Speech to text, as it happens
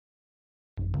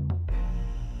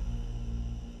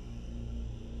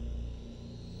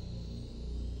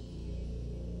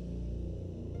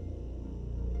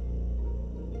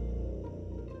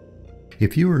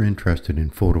If you are interested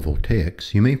in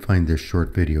photovoltaics, you may find this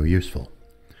short video useful.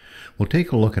 We'll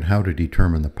take a look at how to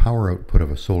determine the power output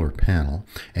of a solar panel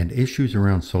and issues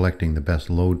around selecting the best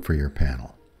load for your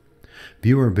panel.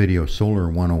 View our video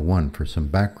Solar 101 for some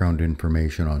background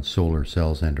information on solar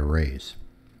cells and arrays.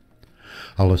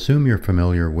 I'll assume you're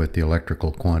familiar with the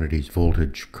electrical quantities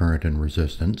voltage, current, and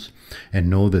resistance, and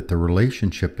know that the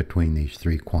relationship between these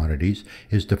three quantities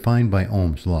is defined by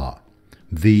Ohm's law.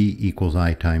 V equals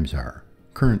I times R,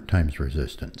 current times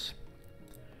resistance.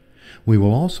 We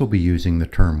will also be using the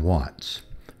term watts.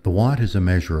 The watt is a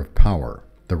measure of power,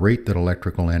 the rate that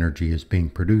electrical energy is being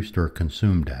produced or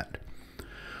consumed at.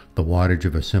 The wattage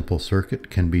of a simple circuit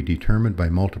can be determined by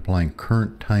multiplying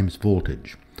current times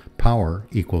voltage. Power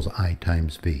equals I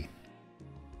times V.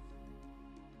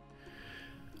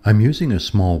 I'm using a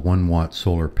small 1 watt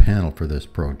solar panel for this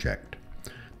project.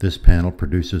 This panel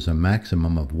produces a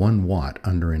maximum of 1 watt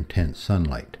under intense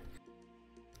sunlight.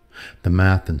 The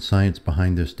math and science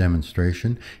behind this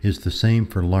demonstration is the same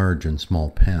for large and small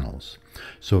panels.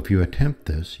 So if you attempt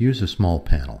this, use a small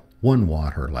panel, 1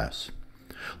 watt or less.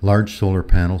 Large solar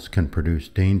panels can produce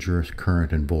dangerous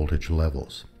current and voltage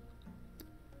levels.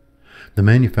 The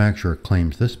manufacturer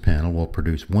claims this panel will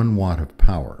produce 1 watt of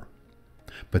power.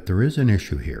 But there is an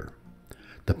issue here.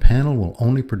 The panel will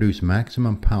only produce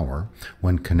maximum power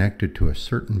when connected to a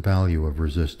certain value of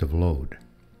resistive load.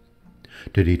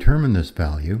 To determine this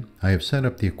value, I have set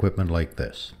up the equipment like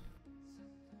this.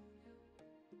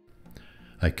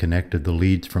 I connected the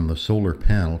leads from the solar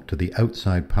panel to the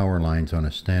outside power lines on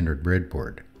a standard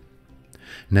breadboard.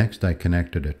 Next, I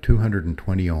connected a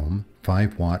 220 ohm,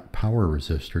 5 watt power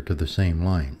resistor to the same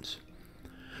lines.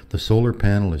 The solar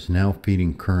panel is now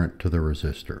feeding current to the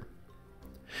resistor.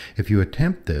 If you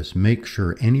attempt this, make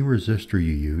sure any resistor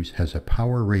you use has a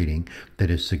power rating that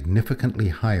is significantly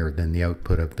higher than the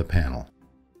output of the panel.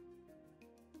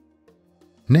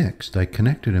 Next, I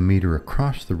connected a meter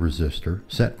across the resistor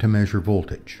set to measure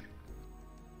voltage.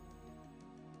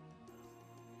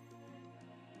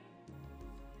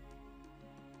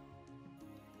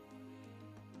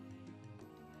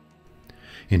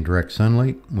 In direct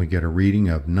sunlight, we get a reading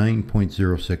of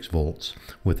 9.06 volts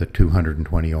with a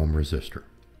 220 ohm resistor.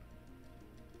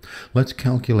 Let's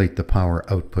calculate the power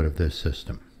output of this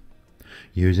system.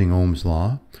 Using Ohm's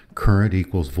law, current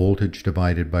equals voltage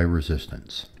divided by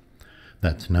resistance.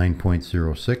 That's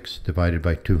 9.06 divided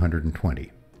by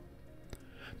 220.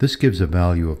 This gives a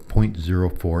value of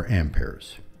 0.04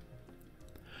 amperes.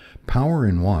 Power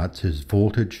in watts is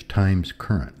voltage times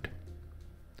current.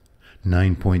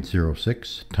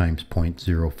 9.06 times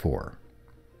 0.04,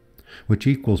 which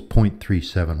equals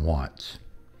 0.37 watts.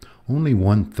 Only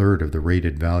 1/3 of the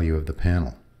rated value of the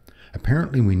panel.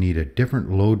 Apparently we need a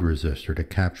different load resistor to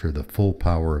capture the full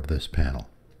power of this panel.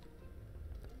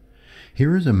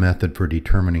 Here is a method for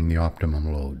determining the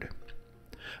optimum load.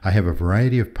 I have a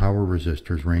variety of power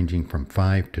resistors ranging from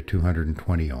 5 to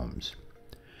 220 ohms.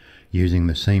 Using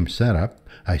the same setup,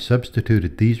 I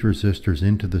substituted these resistors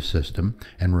into the system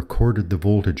and recorded the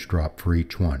voltage drop for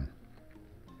each one.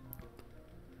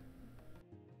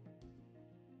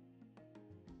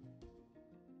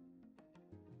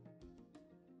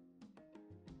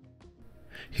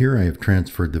 Here I have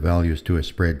transferred the values to a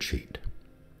spreadsheet.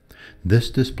 This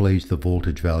displays the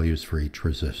voltage values for each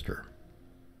resistor.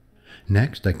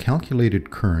 Next, I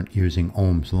calculated current using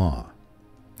Ohm's law.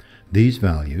 These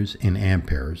values in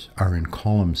amperes are in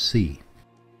column C.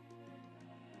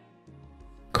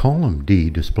 Column D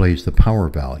displays the power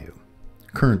value,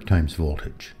 current times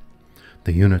voltage.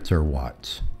 The units are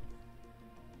watts.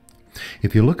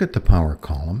 If you look at the power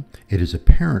column, it is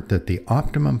apparent that the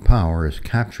optimum power is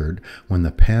captured when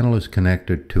the panel is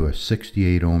connected to a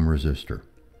 68 ohm resistor.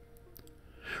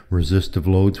 Resistive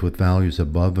loads with values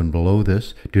above and below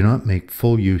this do not make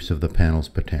full use of the panel's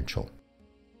potential.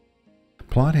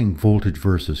 Plotting voltage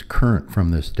versus current from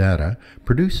this data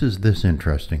produces this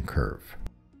interesting curve.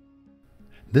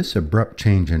 This abrupt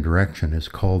change in direction is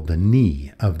called the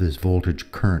knee of this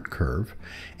voltage-current curve,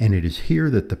 and it is here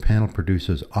that the panel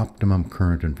produces optimum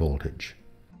current and voltage.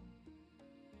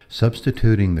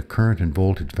 Substituting the current and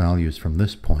voltage values from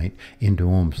this point into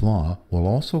Ohm's law will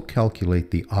also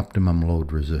calculate the optimum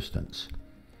load resistance.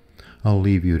 I'll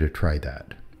leave you to try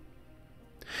that.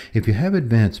 If you have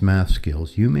advanced math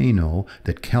skills, you may know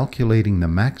that calculating the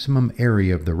maximum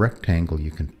area of the rectangle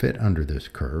you can fit under this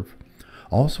curve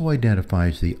also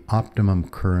identifies the optimum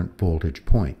current voltage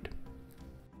point.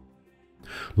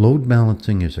 Load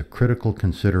balancing is a critical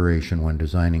consideration when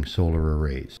designing solar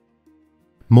arrays.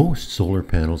 Most solar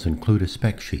panels include a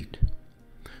spec sheet.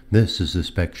 This is the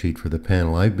spec sheet for the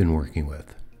panel I've been working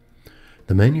with.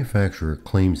 The manufacturer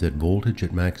claims that voltage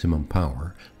at maximum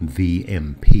power,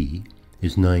 VMP,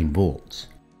 is 9 volts,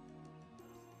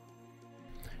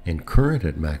 and current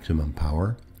at maximum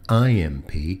power,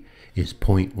 IMP, is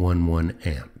 0.11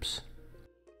 amps.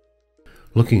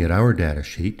 Looking at our data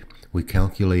sheet, we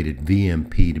calculated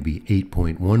VMP to be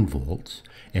 8.1 volts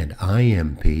and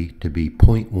IMP to be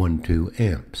 0.12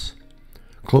 amps,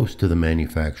 close to the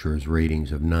manufacturer's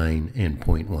ratings of 9 and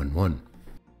 0.11.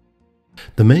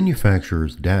 The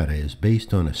manufacturer's data is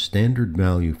based on a standard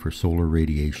value for solar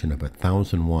radiation of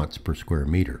 1,000 watts per square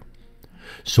meter.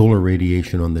 Solar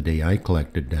radiation on the day I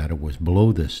collected data was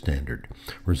below this standard,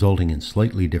 resulting in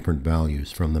slightly different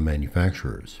values from the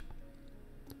manufacturers.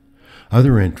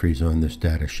 Other entries on this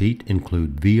data sheet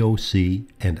include VOC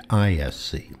and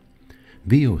ISC.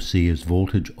 VOC is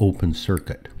voltage open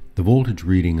circuit, the voltage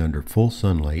reading under full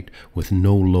sunlight with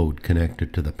no load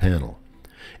connected to the panel.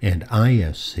 And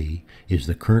ISC is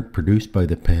the current produced by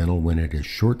the panel when it is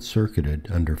short-circuited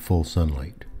under full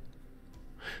sunlight.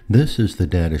 This is the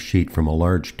data sheet from a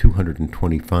large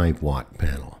 225 watt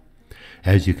panel.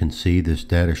 As you can see, this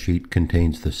data sheet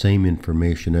contains the same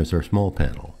information as our small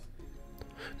panel.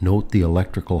 Note the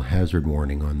electrical hazard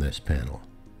warning on this panel.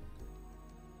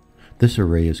 This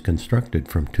array is constructed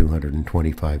from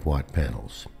 225 watt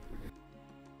panels.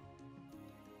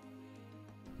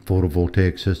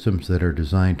 Photovoltaic systems that are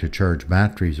designed to charge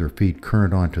batteries or feed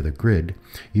current onto the grid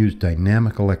use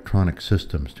dynamic electronic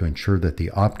systems to ensure that the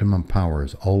optimum power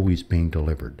is always being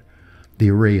delivered.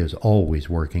 The array is always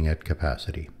working at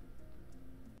capacity.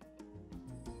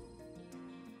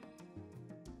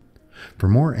 For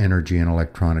more energy and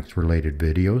electronics related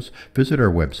videos, visit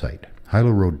our website,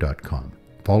 hylaroad.com.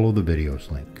 Follow the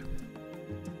videos link.